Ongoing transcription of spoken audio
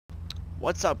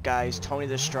What's up guys, Tony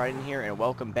the Strident here and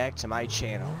welcome back to my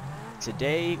channel.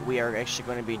 Today we are actually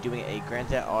going to be doing a Grand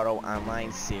Theft Auto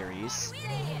Online series.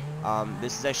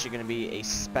 This is actually going to be a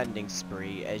spending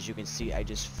spree. As you can see, I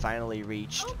just finally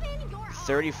reached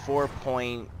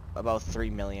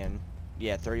 34.3 million.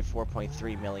 Yeah,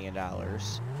 $34.3 million.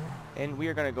 And we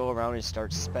are going to go around and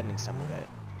start spending some of it.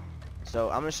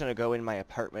 So I'm just going to go in my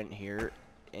apartment here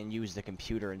and use the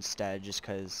computer instead, just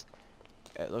because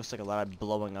it looks like a lot of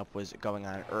blowing up was going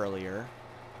on earlier.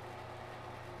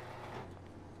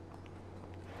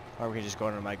 Or we can just go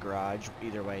into my garage.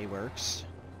 Either way works.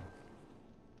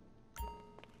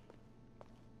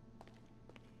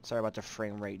 Sorry about the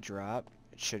frame rate drop.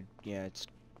 It should, yeah, it's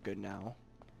good now.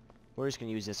 We're just going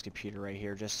to use this computer right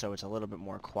here just so it's a little bit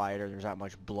more quieter. There's not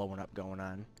much blowing up going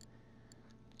on.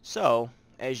 So,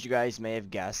 as you guys may have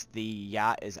guessed, the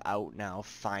yacht is out now,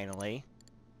 finally.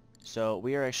 So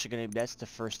we are actually going to, that's the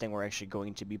first thing we're actually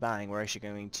going to be buying. We're actually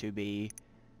going to be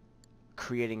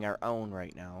creating our own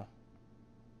right now.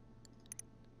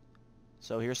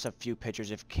 So here's a few pictures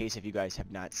in case if you guys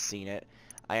have not seen it.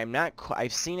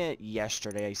 I've seen it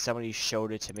yesterday. Somebody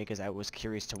showed it to me because I was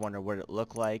curious to wonder what it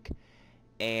looked like.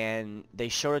 And they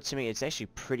showed it to me. It's actually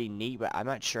pretty neat, but I'm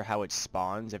not sure how it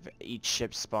spawns. If each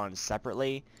ship spawns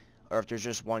separately, or if there's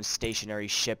just one stationary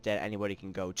ship that anybody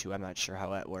can go to. I'm not sure how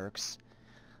that works.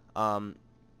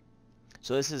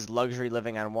 So this is luxury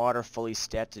living on water, fully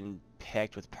staffed and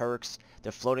packed with perks.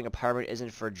 The floating apartment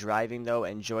isn't for driving though.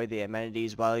 Enjoy the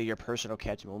amenities while your personal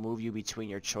captain will move you between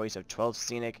your choice of 12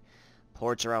 scenic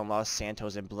ports around Los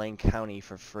Santos and Blaine County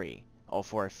for free. Oh,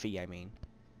 for a fee, I mean.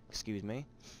 Excuse me.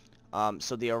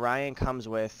 So the Orion comes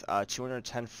with a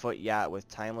 210-foot yacht with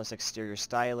timeless exterior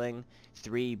styling,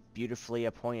 3 beautifully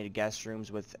appointed guest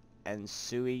rooms with en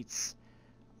suites,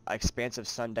 expansive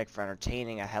sun deck for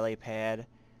entertaining, a helipad,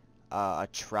 a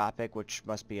tropic, which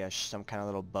must be some kind of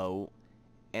little boat,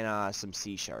 and some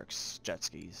sea sharks, jet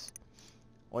skis.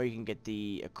 Or you can get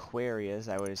the Aquarius,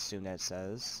 I would assume that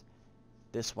says.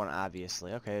 This one,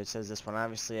 obviously. Okay, it says this one,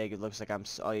 obviously. It looks like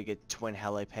you get twin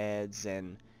helipads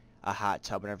and a hot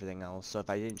tub and everything else. So if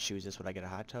I didn't choose this, would I get a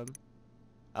hot tub?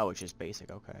 Oh, it's just basic,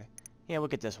 okay. Yeah, we'll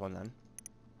get this one then.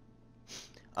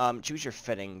 Choose your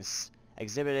fittings.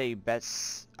 Exhibit a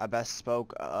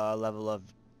bespoke level of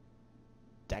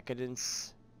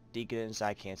decadence,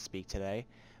 I can't speak today,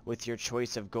 with your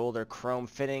choice of gold or chrome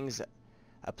fittings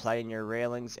applied in your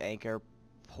railings, anchor,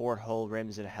 porthole,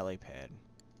 rims, and helipad.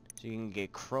 So you can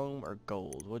get chrome or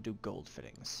gold. We'll do gold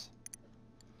fittings.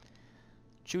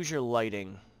 Choose your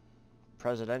lighting.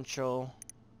 Presidential.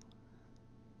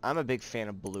 I'm a big fan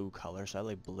of blue color, so I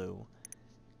like blue.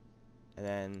 And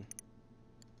then,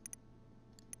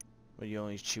 would you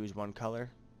only choose one color?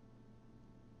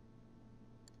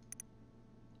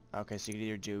 Okay, so you can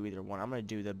either do either one. I'm going to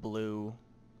do the blue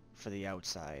for the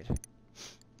outside.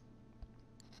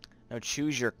 Now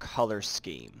choose your color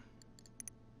scheme.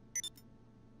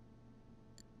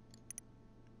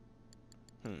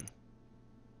 I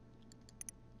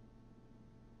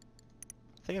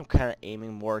think I'm kind of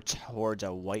aiming more towards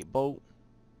a white boat.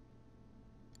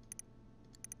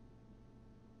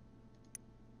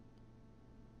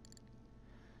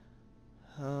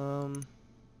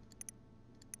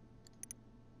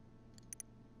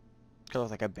 Could look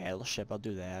like a battleship. I'll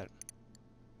do that.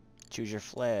 Choose your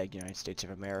flag, United States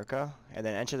of America, and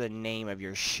then enter the name of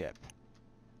your ship.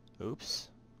 Oops.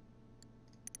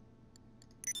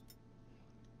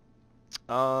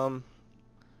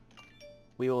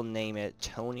 We will name it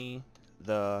Tony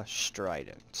the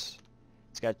Strident.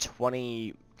 It's got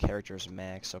 20 characters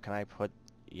max, so can I put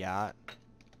yacht?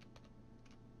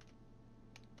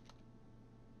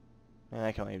 And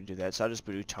I can't even do that, so I'll just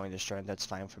do Tony the Strident. That's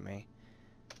fine for me.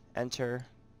 Enter.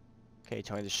 Okay,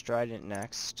 Tony the Strident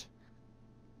next.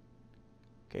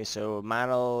 Okay, so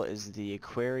model is the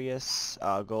Aquarius,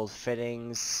 gold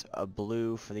fittings,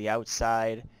 blue for the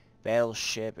outside.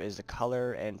 Battleship is the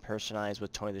color and personalized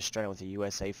with Tony the Strident with the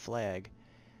USA flag.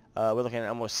 We're looking at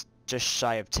almost just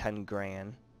shy of 10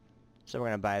 grand. So we're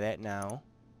going to buy that now.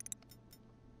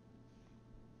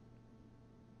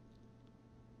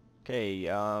 Okay,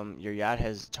 your yacht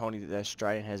has, Tony the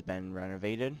Strident has been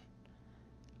renovated.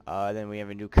 Then we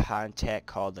have a new contact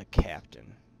called the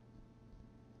Captain.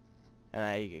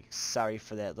 And sorry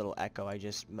for that little echo,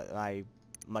 my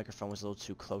microphone was a little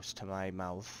too close to my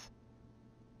mouth.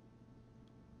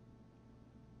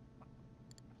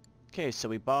 Okay, so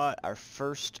we bought our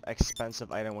first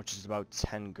expensive item, which is about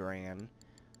 10 grand.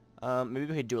 Maybe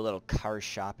we could do a little car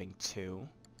shopping too.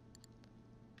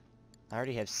 I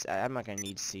already have, I'm not going to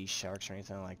need sea sharks or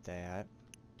anything like that.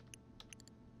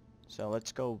 So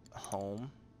let's go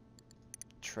home.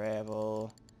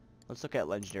 Travel. Let's look at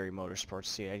Legendary Motorsports,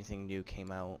 see if anything new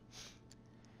came out.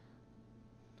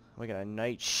 We got a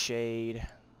Nightshade.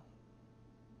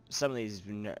 Some of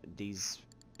these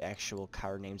actual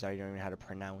car names I don't even know how to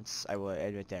pronounce. I will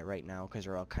admit that right now because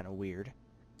they're all kind of weird.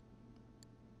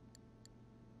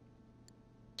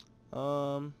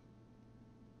 Nothing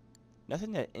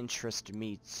that interests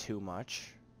me too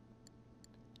much.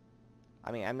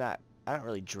 I mean, I don't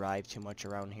really drive too much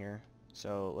around here.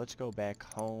 So let's go back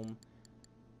home.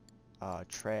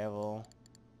 Travel.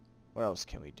 What else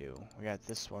can we do? We got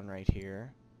this one right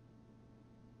here.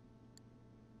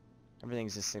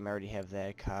 Everything's the same. I already have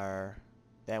that car.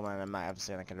 That one I'm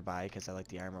obviously not going to buy because I like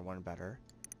the armor one better.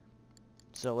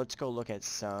 So let's go look at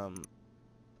some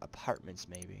apartments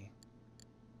maybe.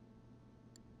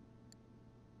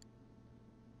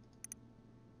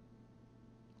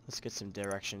 Let's get some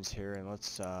directions here and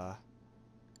let's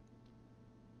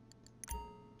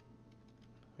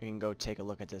we can go take a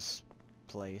look at this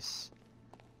place.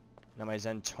 Now my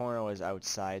Zentorno is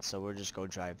outside, so we'll just go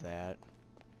drive that.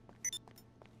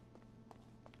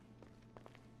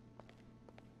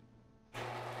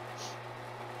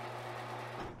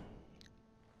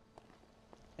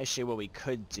 Actually, what we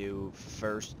could do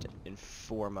first and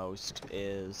foremost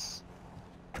is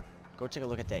go take a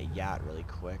look at that yacht really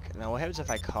quick. Now, what happens if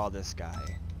I call this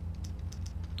guy?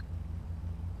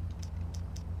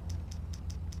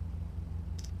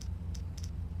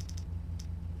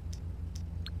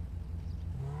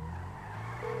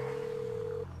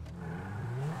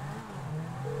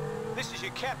 This is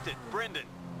your captain, Brendan.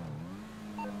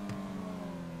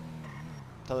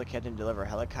 Tell the captain to deliver a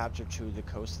helicopter to the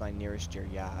coastline nearest your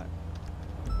yacht.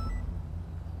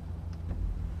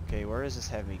 Okay, where does this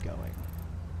have me going?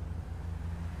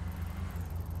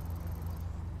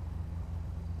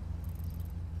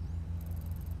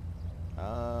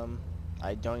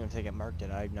 I don't even think it marked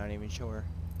it. I'm not even sure.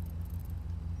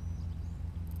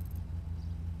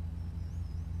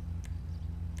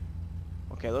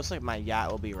 Okay, looks like my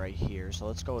yacht will be right here, so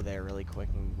let's go there really quick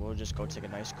and we'll just go take a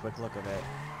nice quick look of it.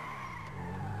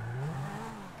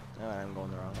 Oh, I'm going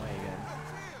the wrong way again.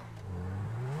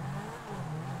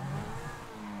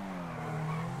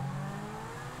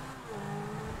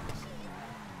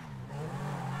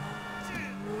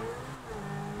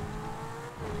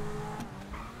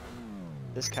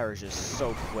 This car is just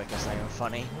so quick, it's not even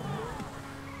funny.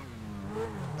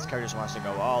 This car just wants to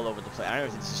go all over the place. I don't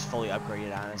know if this is fully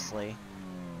upgraded, honestly.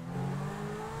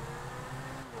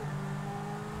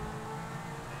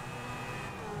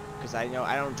 Because I know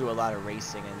I don't do a lot of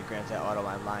racing in Grand Theft Auto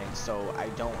Online, so I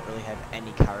don't really have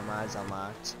any car mods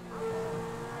unlocked.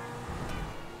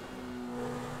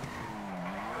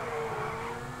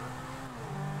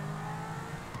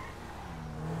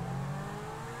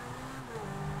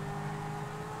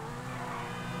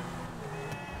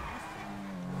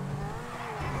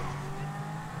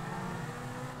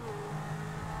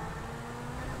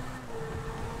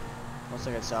 Looks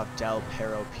like it's off Del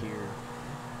Perro Pier.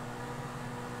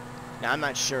 Now I'm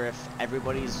not sure if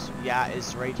everybody's yacht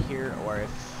is right here, or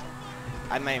if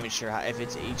I'm not even sure how, if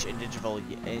it's each individual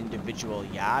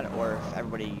yacht, or if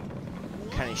everybody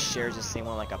kind of shares the same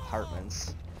one, like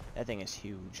apartments. That thing is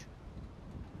huge.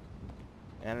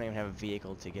 And I don't even have a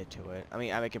vehicle to get to it. I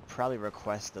mean, I could probably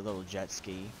request the little jet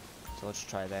ski, so let's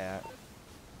try that.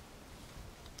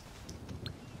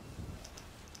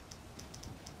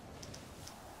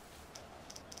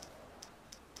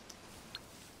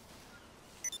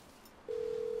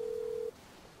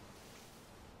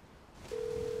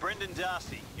 Brendan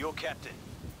Darcy, your captain.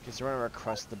 Because we're gonna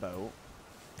request the boat.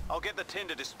 I'll get the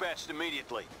tender dispatched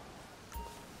immediately.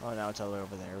 Oh, now it's all the way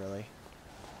over there, really.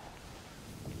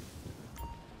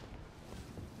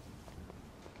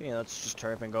 Okay, let's just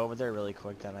hurry up and go over there really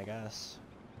quick then, I guess.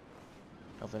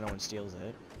 Hopefully no one steals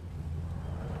it.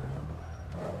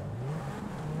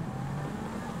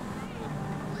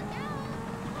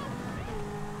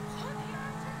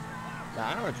 Now,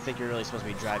 I don't think you're really supposed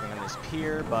to be driving on this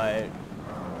pier, but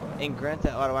in Grand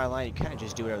Theft Auto Online, you kind of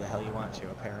just do whatever the hell you want to,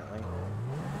 apparently.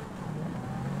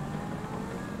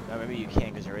 Now, maybe you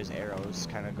can't because there is arrows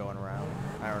kind of going around.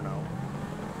 I don't know.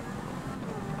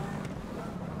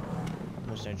 I'm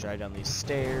just going to drive down these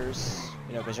stairs,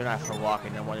 you know, because they're not for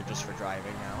walking, no more, they're just for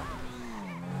driving now.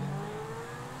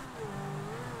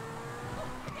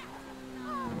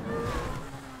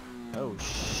 Oh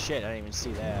shit, I didn't even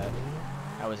see that.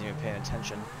 I wasn't even paying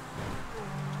attention.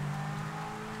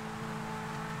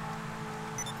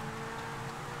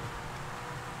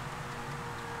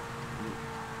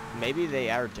 Maybe they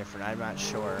are different, I'm not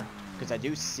sure. Because I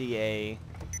do see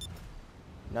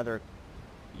another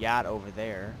yacht over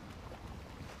there.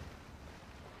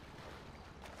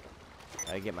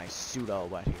 I get my suit all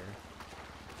wet here.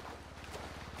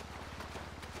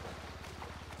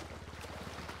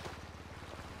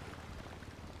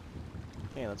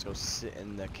 Okay, let's go sit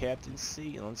in the captain's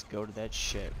seat and let's go to that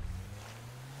ship.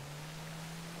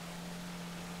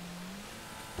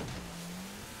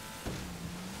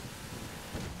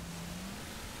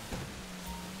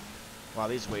 Wow,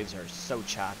 these waves are so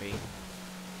choppy.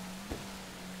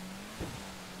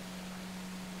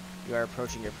 You are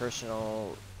approaching your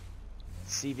personal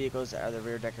sea vehicles that are the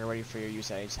rear deck are ready for your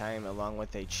use at any time, along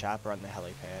with a chopper on the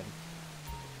helipad.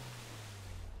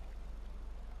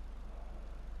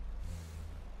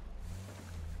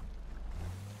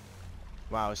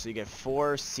 Wow, so you get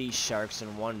 4 sea sharks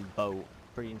in one boat.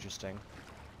 Pretty interesting.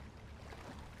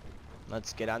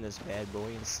 Let's get on this bad boy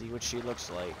and see what she looks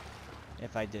like.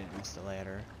 If I didn't miss the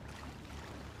ladder.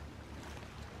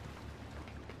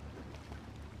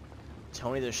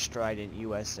 Tony the Strident,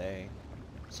 USA.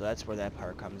 So that's where that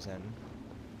part comes in.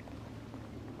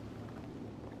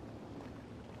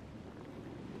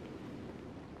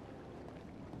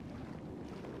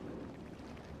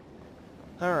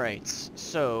 Alright,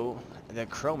 so the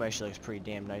chrome actually looks pretty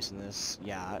damn nice in this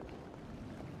yacht.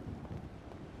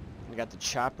 We got the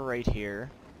chopper right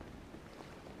here.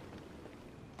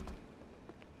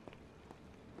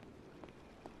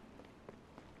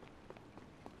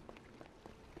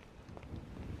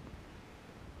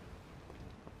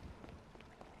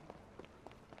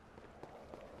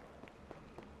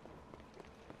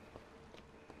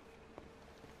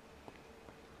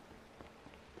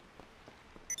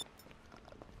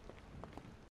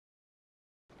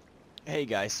 Hey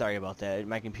guys, sorry about that.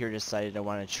 My computer decided I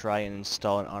want to try and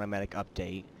install an automatic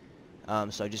update.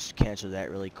 So I just canceled that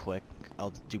really quick.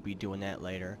 I'll be doing that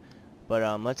later.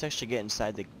 But let's actually get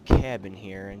inside the cabin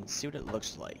here and see what it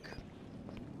looks like.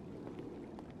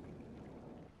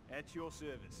 At your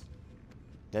service.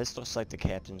 This looks like the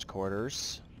captain's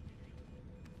quarters.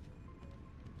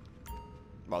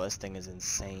 Wow, this thing is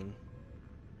insane.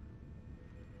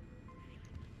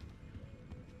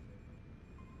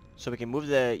 So we can move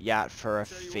the yacht for a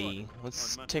fee.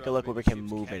 Let's take a look where we can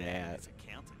move it at.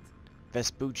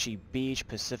 Vespucci Beach,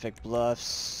 Pacific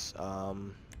Bluffs. Let's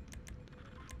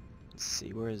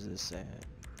see, where is this at?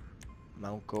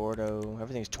 Mount Gordo.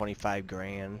 Everything's 25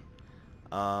 grand.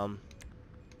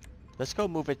 Let's go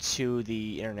move it to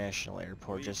the international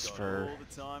airport just for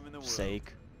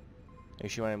sake.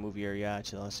 If you want to move your yacht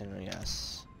to Los Angeles,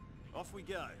 yes. Off we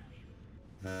go.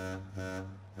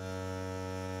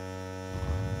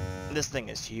 This thing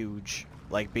is huge,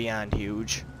 like beyond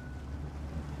huge.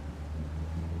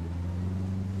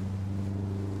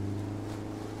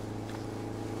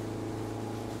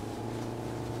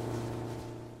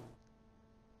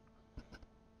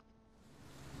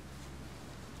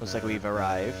 Looks like we've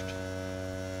arrived.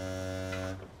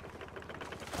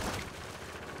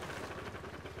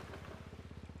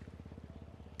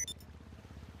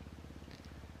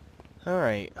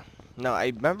 Alright. Now,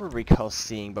 I recall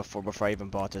seeing before I even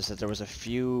bought this that there was a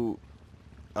few,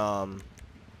 there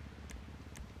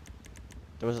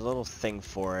was a little thing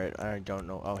for it. I don't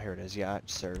know. Oh, here it is. Yacht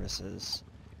services.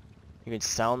 You can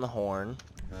sound the horn.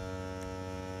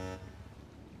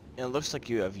 And it looks like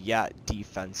you have yacht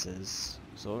defenses.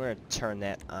 So we're going to turn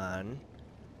that on.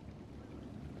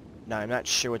 Now, I'm not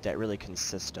sure what that really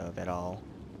consists of at all.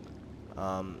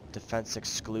 Defense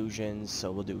exclusions,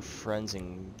 so we'll do friends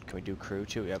and, can we do crew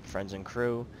too? Yep, friends and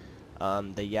crew.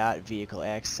 The yacht vehicle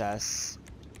access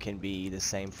can be the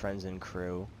same, friends and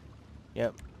crew.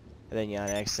 Yep. And then yacht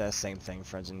access, same thing,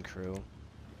 friends and crew.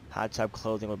 Hot tub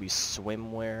clothing will be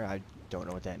swimwear. I don't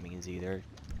know what that means either.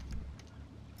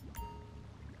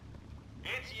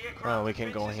 Oh, we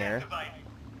can go in here.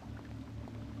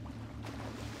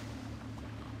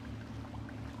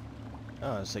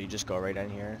 Oh, so you just go right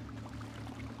in here.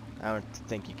 I don't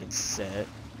think you can sit.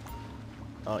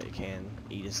 Oh, you can.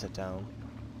 E to sit down.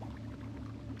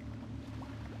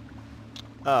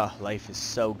 Oh, life is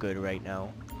so good right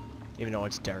now. Even though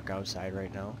it's dark outside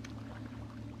right now.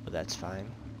 But that's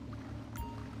fine.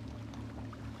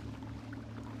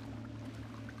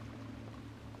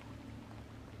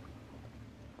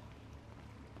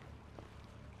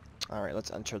 Alright,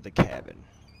 let's enter the cabin.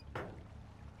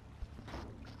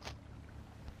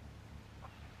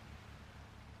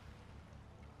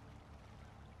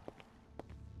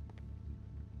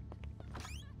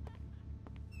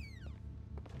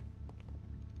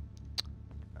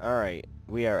 Alright,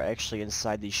 we are actually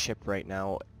inside the ship right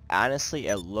now. Honestly,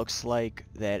 it looks like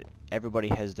that everybody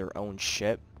has their own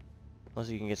ship. Unless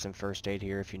you can get some first aid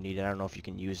here if you need it. I don't know if you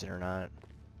can use it or not.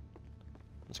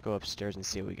 Let's go upstairs and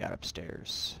see what we got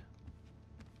upstairs.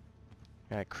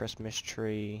 Got a Christmas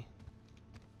tree.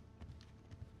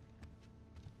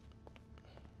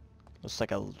 Looks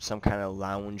like some kind of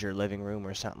lounge or living room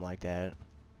or something like that.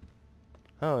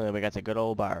 Oh, then we got the good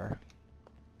old bar.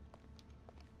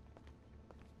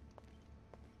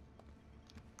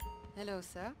 Hello,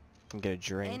 sir. Can get a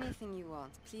drink. Anything you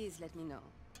want, please let me know.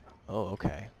 Oh,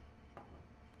 okay.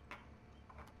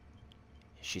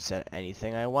 She said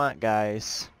anything I want,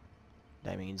 guys.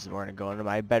 That means we're gonna go into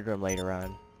my bedroom later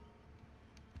on.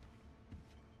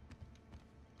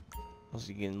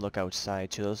 Also, you can look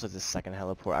outside too. This is the second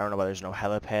heliport. I don't know why there's no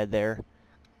helipad there.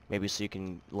 Maybe so you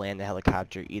can land the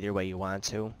helicopter either way you want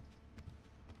to.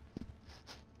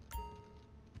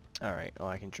 Alright, oh,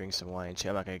 I can drink some wine too.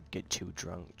 I'm not gonna get too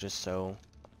drunk, just so.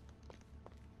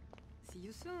 See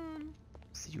you soon.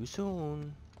 See you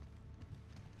soon.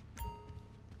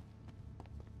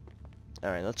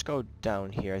 Alright, let's go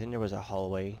down here. I think there was a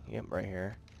hallway. Yep, right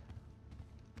here.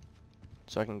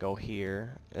 So I can go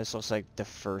here. This looks like the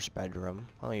first bedroom.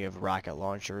 Oh, you have rocket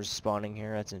launchers spawning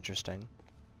here. That's interesting.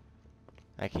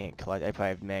 I can't collect. I probably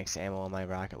have max ammo on my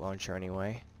rocket launcher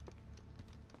anyway.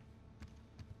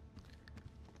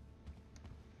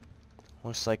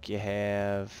 Looks like you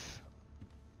have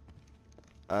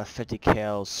a 50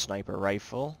 cal sniper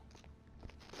rifle.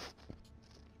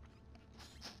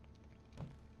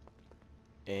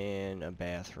 In a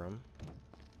bathroom.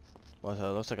 Well, so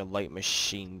it looks like a light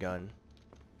machine gun.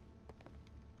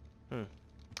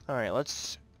 Alright,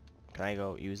 let's... Can I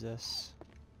go use this?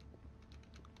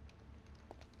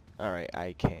 Alright,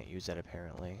 I can't use that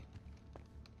apparently.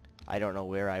 I don't know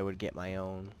where I would get my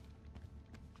own.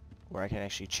 Where I can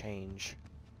actually change.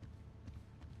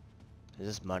 Is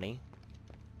this money?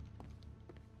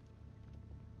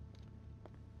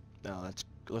 No, that's...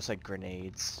 looks like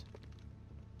grenades.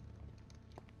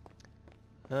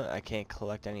 I can't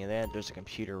collect any of that. There's a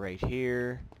computer right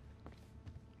here.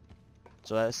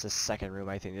 So that's the second room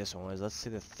I think this one was. Let's see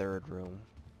the third room.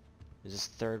 Is this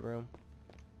the third room?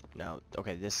 No.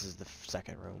 Okay, this is the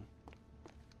second room.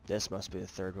 This must be the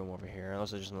third room over here.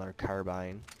 Also just another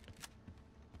carbine.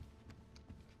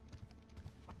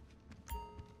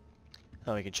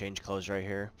 Oh, we can change clothes right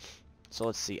here. So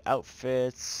let's see.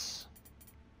 Outfits.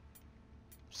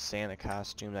 Santa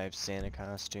costumes. I have Santa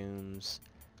costumes.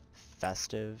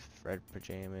 Festive. Red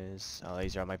pajamas. Oh,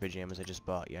 these are all my pajamas I just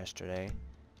bought yesterday.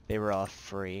 They were all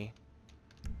free.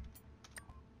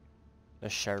 The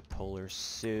sharp polar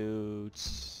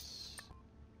suits.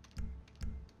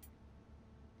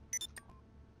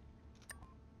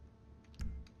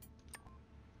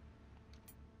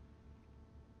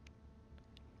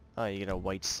 Oh, you get a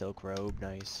white silk robe.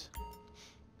 Nice.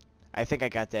 I think I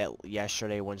got that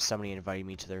yesterday when somebody invited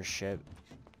me to their ship.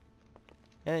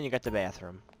 And then you got the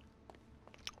bathroom,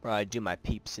 where I do my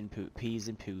peeps and peas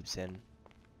and poops in.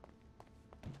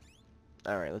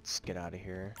 Alright, let's get out of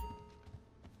here.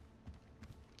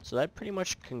 So that pretty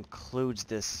much concludes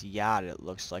this yacht, it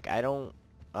looks like. I don't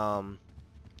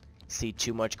see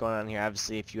too much going on here.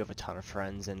 Obviously, if you have a ton of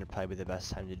friends, then it'd probably be the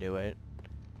best time to do it.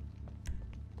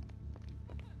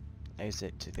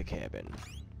 Exit to the cabin.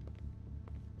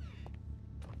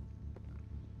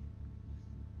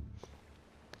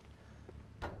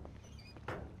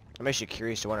 I'm actually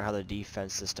curious to wonder how the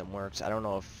defense system works. I don't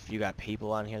know if you got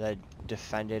people on here that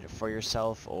defend it for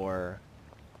yourself, or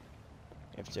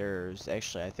if there's...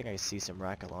 Actually, I think I see some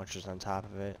rocket launchers on top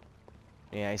of it.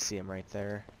 Yeah, I see them right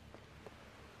there.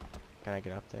 Can I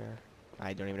get up there?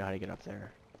 I don't even know how to get up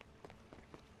there.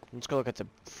 Let's go look at the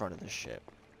front of the ship.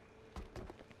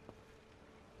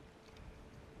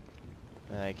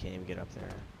 I can't even get up there.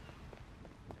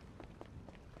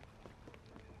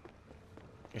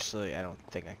 Actually, I don't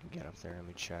think I can get up there. Let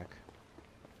me check.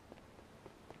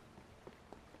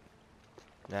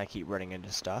 Now I keep running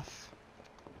into stuff.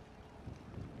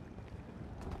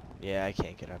 Yeah, I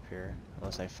can't get up here.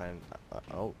 Unless I find...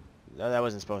 oh, no, that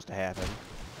wasn't supposed to happen.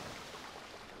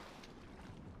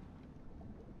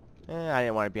 I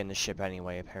didn't want to be on the ship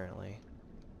anyway, apparently.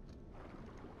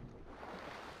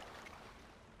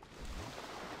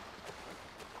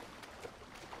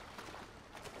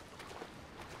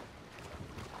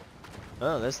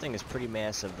 Oh, this thing is pretty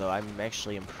massive, though. I'm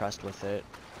actually impressed with it.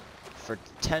 For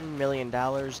 $10 million,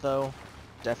 though,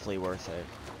 definitely worth it.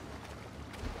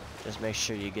 Just make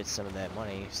sure you get some of that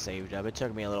money saved up. It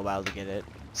took me a little while to get it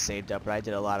saved up, but I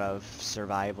did a lot of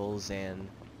survivals and...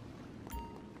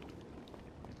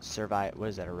 what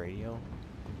is that, a radio?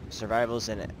 Survivals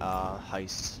and,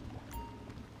 heists.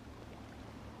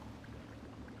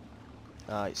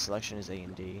 Selection is A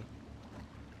and D.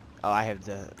 Oh, I have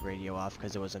the radio off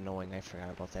because it was annoying. I forgot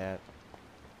about that.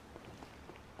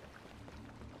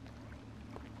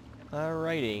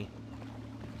 Alrighty.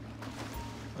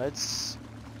 Let's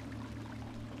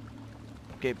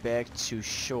get back to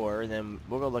shore, and then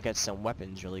we'll go look at some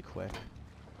weapons really quick.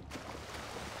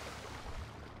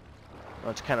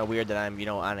 Well, it's kind of weird that I'm, you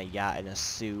know, on a yacht in a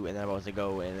suit, and then I'm about to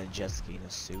go in a jet ski in a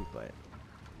suit, but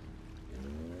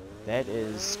that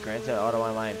is Grand Theft Auto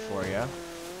Online for you.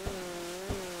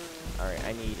 Alright,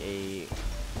 I need a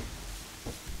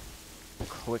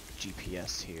quick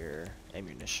GPS here.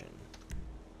 Ammunition.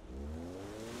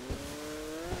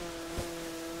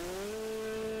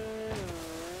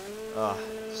 Ugh,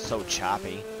 so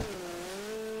choppy.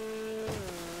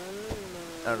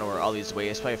 I don't know where all these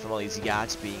waves, probably from all these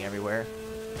yachts being everywhere.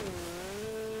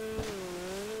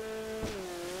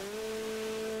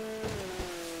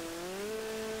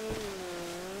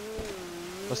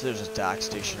 Plus there's a dock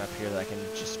station up here that I can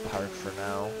just park for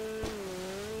now.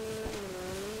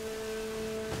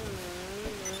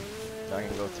 So I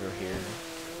can go through here.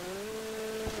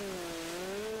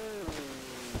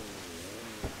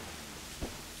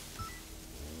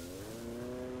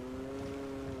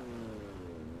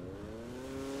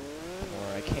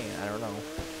 Or I can't, I don't know.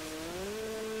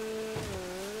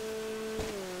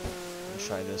 Let's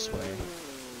try this way.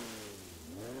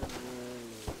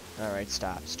 Alright,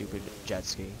 stop, stupid jet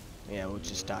ski. Yeah, we'll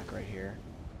just dock right here.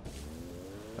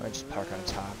 Or just park on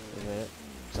top of it,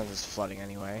 since it's flooding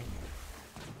anyway.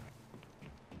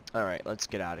 Alright, let's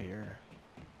get out of here.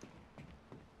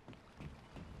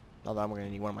 Although I'm gonna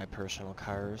need one of my personal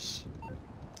cars.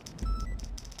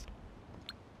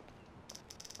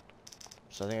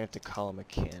 So I think I have to call a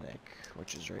mechanic,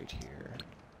 which is right here.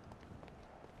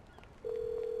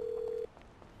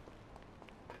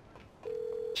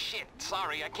 Shit,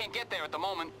 sorry, I can't get there at the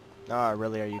moment. Oh,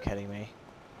 really? Are you kidding me?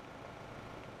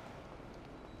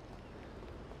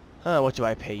 What do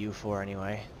I pay you for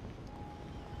anyway?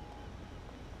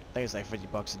 I think it's like 50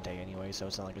 bucks a day anyway, so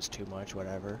it's not like it's too much,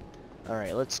 whatever.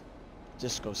 Alright, let's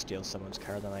just go steal someone's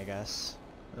car then, I guess.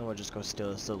 And we'll just go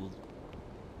steal this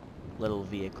little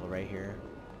vehicle right here.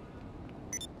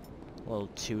 Little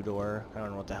two-door. I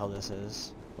don't know what the hell this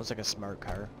is. Looks like a smart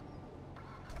car.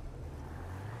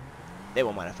 They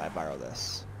won't mind if I borrow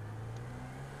this.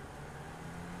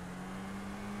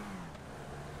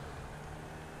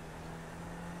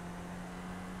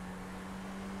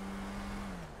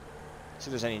 See if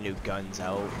there's any new guns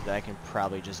out that I can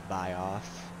probably just buy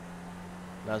off.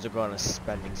 Might as well go on a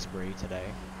spending spree today.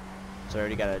 So I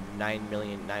already got a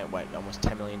almost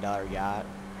 $10 million yacht.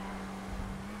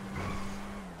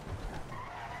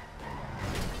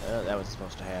 That was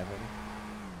supposed to happen.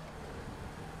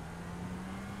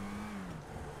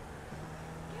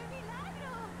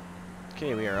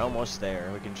 Okay, we are almost there.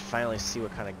 We can finally see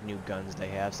what kind of new guns they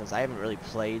have, since I haven't really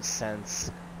played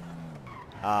since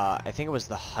I think it was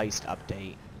the heist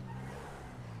update.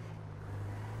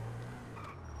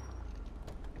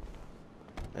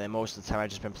 And then most of the time I've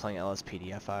just been playing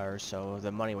LSPDFR, so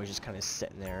the money was just kind of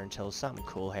sitting there until something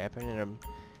cool happened, and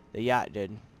the yacht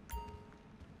did.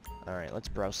 Alright, let's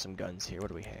browse some guns here. What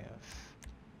do we have?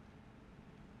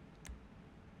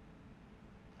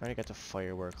 I already got the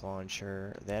firework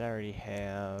launcher. That I already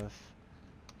have.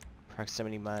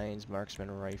 Proximity mines, marksman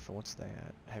rifle. What's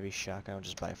that? Heavy shotgun. I'll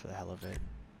just buy it for the hell of it.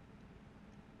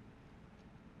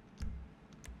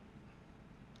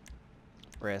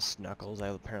 Brass knuckles.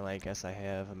 I guess I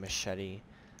have a machete.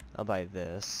 I'll buy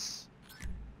this.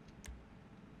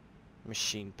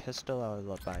 Machine pistol.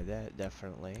 I'll buy that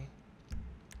definitely.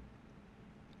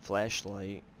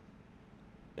 Flashlight.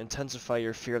 Intensify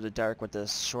your fear of the dark with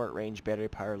this short-range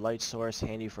battery-powered light source,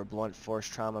 handy for blunt force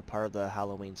trauma, part of the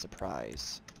Halloween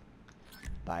surprise.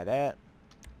 Buy that.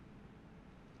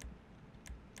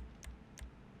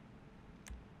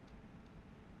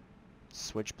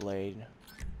 Switchblade.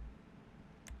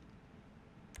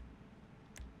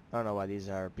 I don't know why these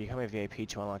are. Become a VIP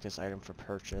to unlock this item for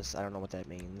purchase. I don't know what that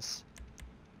means.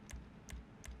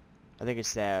 I think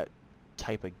it's that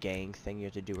type of gang thing you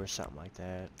have to do or something like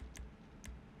that.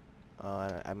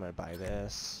 I'm gonna buy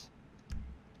this.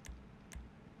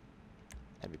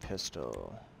 Heavy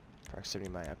pistol.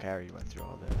 Proximity mine. Okay, I already went through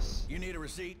all this. You need a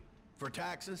receipt for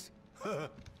taxes?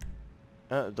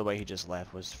 The way he just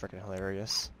laughed was freaking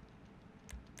hilarious.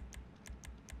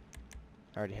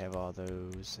 I already have all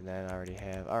those, and then I already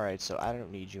have... Alright, so I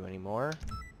don't need you anymore.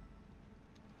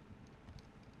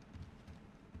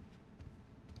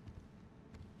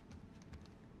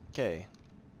 Okay.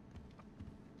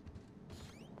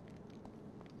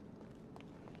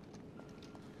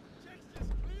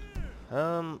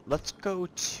 Let's go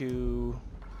to...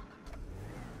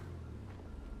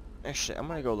 Actually, I'm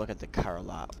gonna go look at the car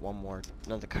lot one more,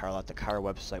 not the car lot, the car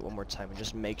website one more time and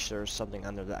just make sure there's something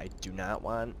on there that I do not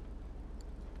want.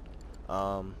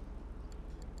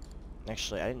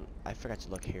 Actually, I forgot to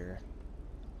look here.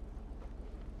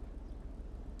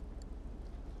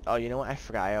 Oh, you know what? I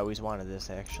forgot. I always wanted this,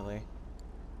 actually.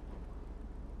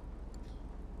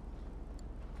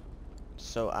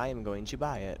 So I am going to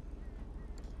buy it.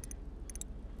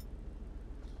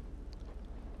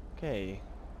 Okay.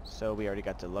 So we already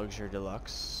got the Luxury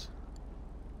Deluxe.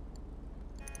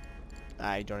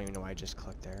 I don't even know why I just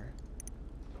clicked there.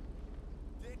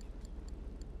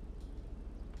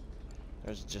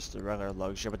 There's just the regular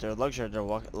Luxury, but the Luxury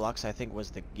Deluxe I think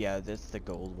was the, yeah, that's the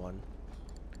gold one.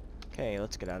 Okay,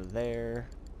 let's get out of there.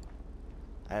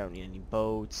 I don't need any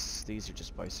boats. These are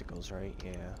just bicycles, right?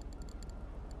 Yeah.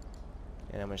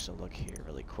 And I'm just gonna look here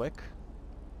really quick.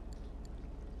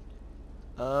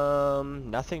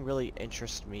 Nothing really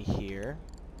interests me here.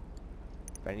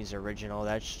 Benny's original,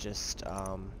 that's just,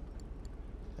 I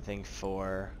think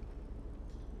for...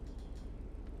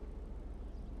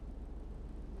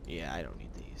 Yeah, I don't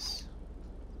need these.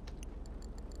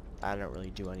 I don't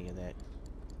really do any of that.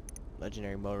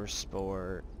 Legendary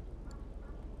Motorsport.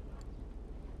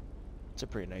 It's a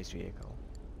pretty nice vehicle.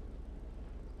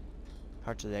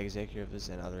 Parts of the executives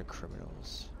and other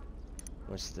criminals.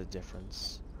 What's the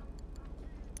difference?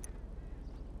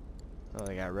 Oh,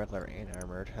 they got regular and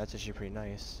armored. That's actually pretty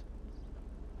nice.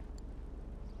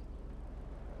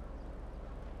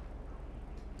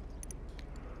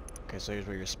 Okay, so here's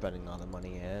where you're spending all the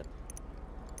money at.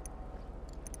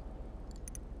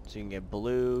 So you can get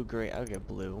blue, gray. I'll get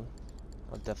blue.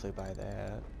 I'll definitely buy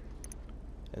that.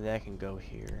 And then I can go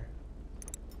here.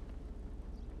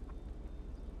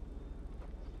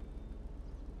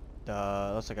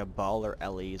 Looks like a baller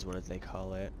LE is what they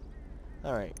call it.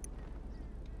 Alright.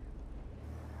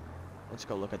 Let's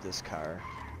go look at this car.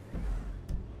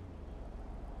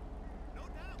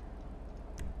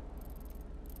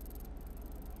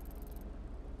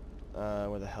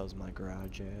 Where the hell's my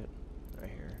garage at?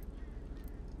 Right here.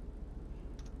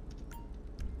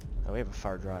 Oh, we have a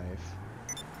far drive.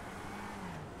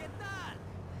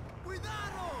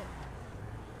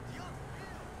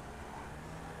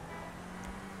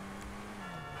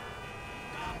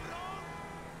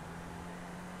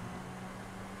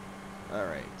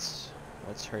 Alright,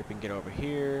 let's hurry up and get over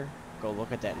here. Go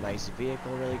look at that nice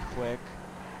vehicle really quick.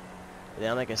 And then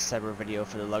I'll make a separate video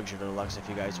for the Luxury Deluxe if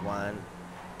you guys want.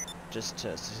 Just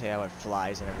to see how it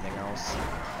flies and everything else.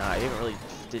 I haven't really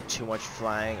did too much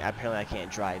flying. Apparently I can't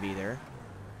drive either.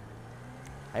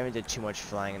 I haven't did too much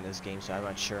flying in this game, so I'm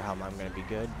not sure how I'm going to be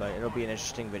good. But it'll be an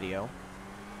interesting video.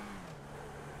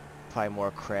 Probably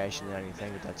more crashing than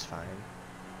anything, but that's fine.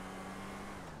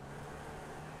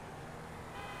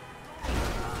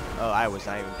 Oh, I was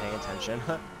not even paying attention.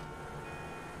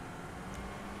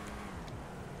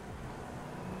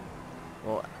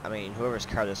 Well, I mean, whoever's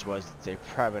car this was, they're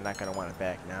probably not going to want it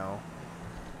back now.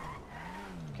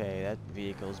 Okay, that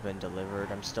vehicle's been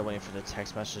delivered. I'm still waiting for the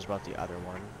text message about the other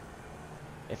one.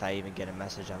 If I even get a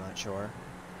message, I'm not sure.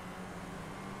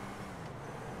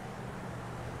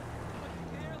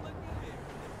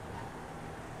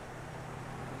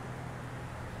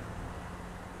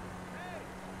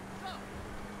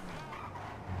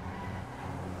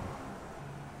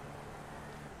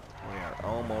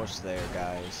 Almost there,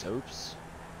 guys. Oops.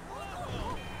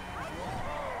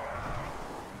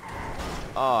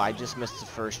 Oh, I just missed the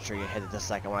first tree and hit the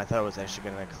second one. I thought I was actually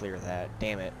going to clear that.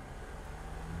 Damn it.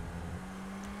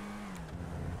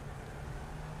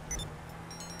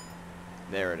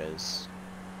 There it is.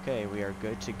 Okay, we are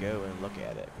good to go and look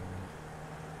at it.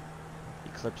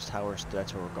 Eclipse Towers,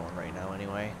 that's where we're going right now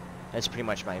anyway. That's pretty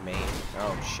much my main.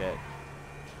 Oh, shit.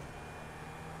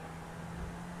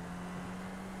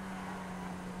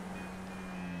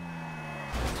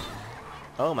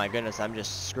 Oh my goodness, I'm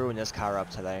just screwing this car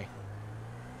up today.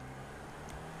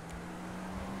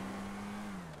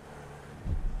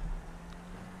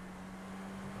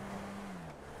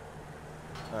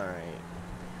 Alright.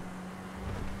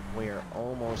 We are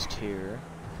almost here.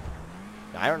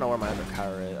 I don't know where my other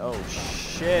car is. Oh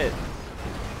shit!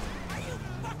 Are you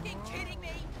fucking kidding me?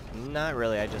 Not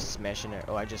really, I just smashed in it.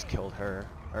 Oh, I just killed her.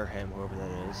 Or him, whoever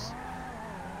that is.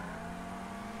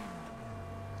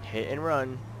 Hit and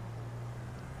run.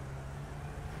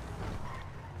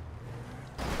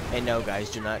 And no guys,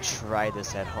 do not try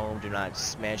this at home. Do not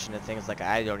smash into things. Like,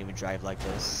 I don't even drive like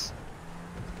this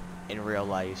in real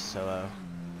life, so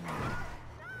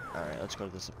alright, let's go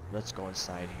to this. Let's go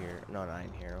inside here. No, not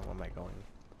in here. Where am I going?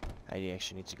 I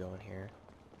actually need to go in here.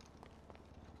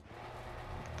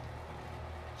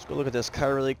 Let's go look at this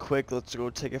car really quick. Let's go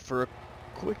take it for a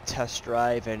quick test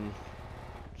drive, and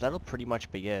that'll pretty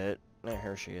much be it.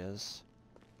 Here she is.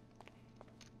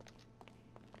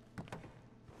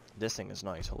 This thing is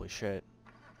nice, holy shit.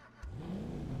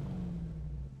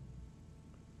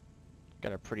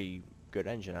 Got a pretty good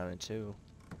engine on it too.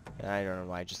 And I don't know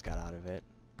why I just got out of it.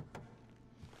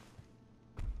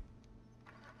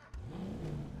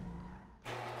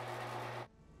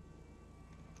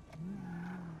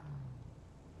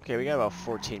 Okay, we got about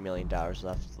 $14 million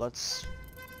left. Let's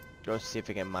go see if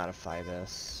we can modify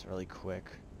this really quick.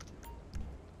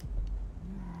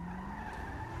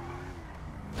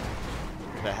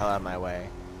 Get the hell out of my way.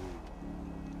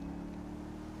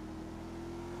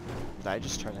 Did I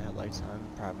just turn the headlights on?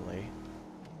 Probably.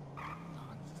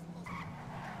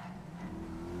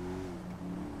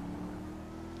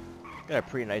 Got a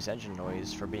pretty nice engine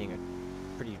noise for being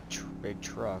a pretty big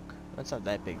truck. That's not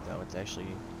that big though, it's actually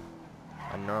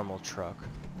a normal truck.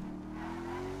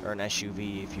 Or an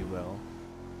SUV, if you will.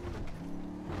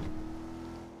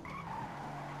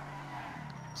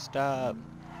 Stop.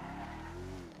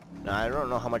 No, I don't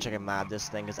know how much I can mod this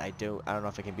thing, because I don't know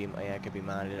if it can be, yeah, it could be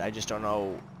modded. I just don't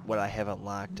know what I have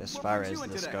unlocked as far as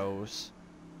this goes.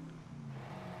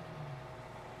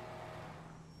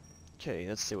 Okay,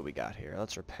 let's see what we got here.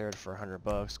 Let's repair it for $100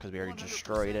 because we already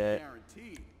destroyed it.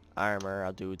 Armor,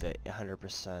 I'll do the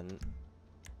 100%.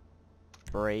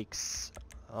 Brakes.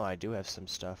 Oh, I do have some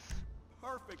stuff.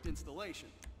 Perfect installation.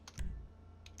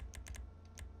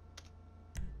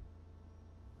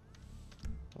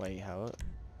 Wait, how?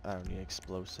 I don't need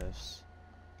explosives.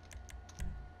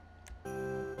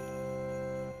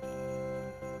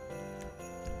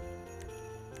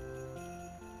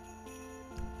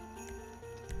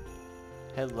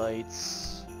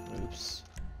 Headlights. Oops.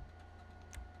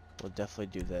 We'll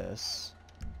definitely do this.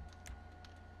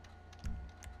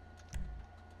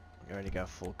 We already got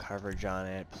full coverage on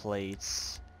it.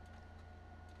 Plates.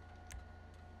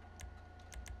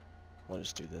 We'll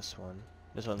just do this one.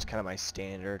 This one's kind of my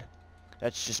standard.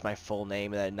 That's just my full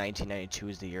name. That 1992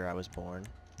 is the year I was born.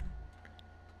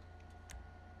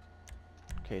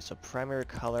 Okay, so primary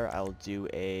color, I'll do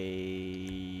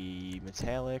a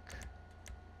metallic.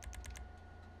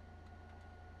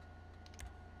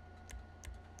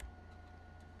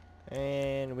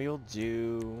 And we'll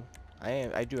do...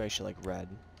 I do actually like red.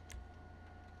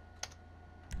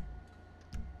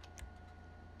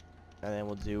 And then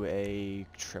we'll do a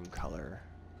trim color.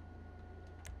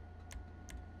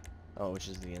 Oh, which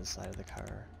is the inside of the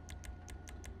car.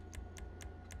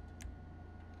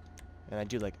 And I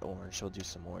do like orange, so we'll do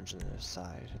some orange on the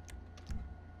side.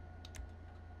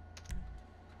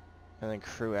 And then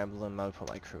crew emblem, I'll put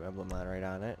my crew emblem on right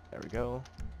on it. There we go.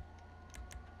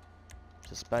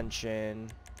 Suspension.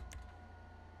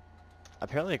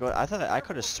 Apparently, I thought I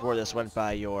could have swore this went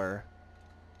by your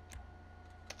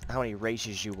how many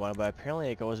races you won, but apparently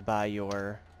it goes by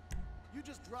your. You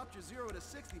just dropped your 0 to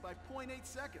 60 by 0.8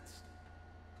 seconds.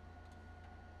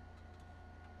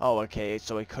 Oh, okay,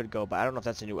 so it could go, but I don't know if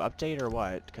that's a new update or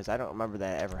what, because I don't remember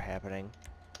that ever happening.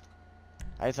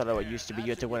 I thought it used to be you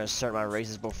had to win a certain amount of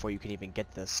races before you can even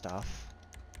get this stuff.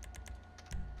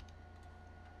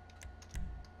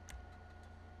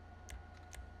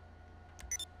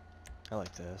 I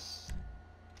like this.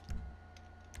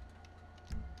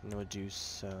 And we'll do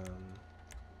some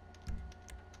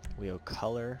wheel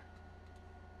color.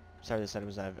 Sorry, this item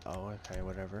doesn't have. Oh, okay,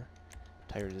 whatever.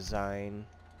 Tire design.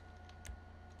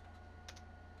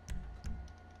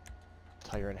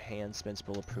 Tire enhancements,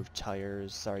 bulletproof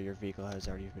tires. Sorry, your vehicle has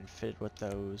already been fitted with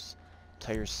those.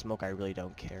 Tire smoke, I really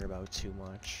don't care about too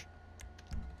much.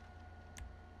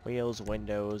 Wheels,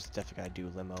 windows, definitely gotta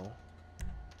do limo.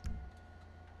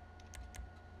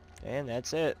 And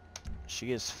that's it.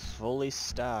 She is fully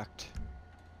stocked.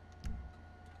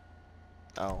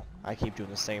 Oh, I keep doing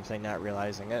the same thing, not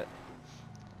realizing it.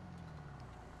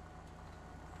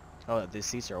 Oh, the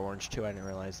seats are orange too, I didn't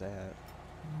realize that.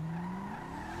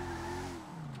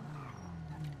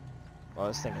 Well,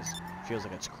 this thing feels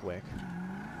like it's quick.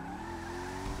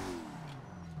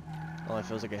 Well, it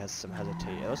feels like it has some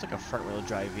hesitation. It looks like a front-wheel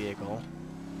drive vehicle.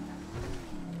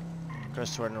 Of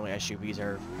course, ordinarily SUVs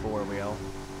are four-wheel.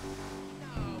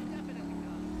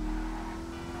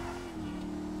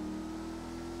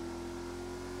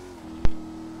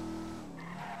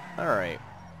 Alright.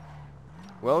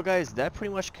 Well guys, that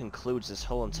pretty much concludes this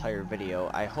whole entire video.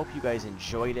 I hope you guys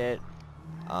enjoyed it.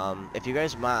 If you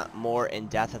guys want more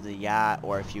in-depth of the yacht,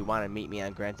 or if you want to meet me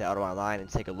on Grand Theft Auto Online and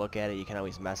take a look at it, you can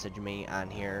always message me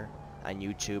on here on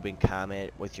YouTube and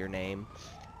comment with your name.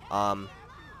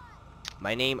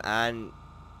 My name on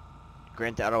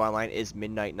Grand Theft Auto Online is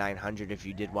midnight 900 if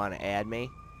you did want to add me.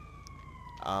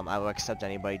 I will accept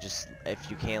anybody, just if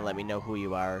you can let me know who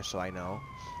you are so I know.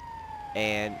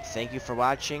 And thank you for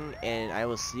watching, and I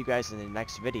will see you guys in the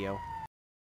next video.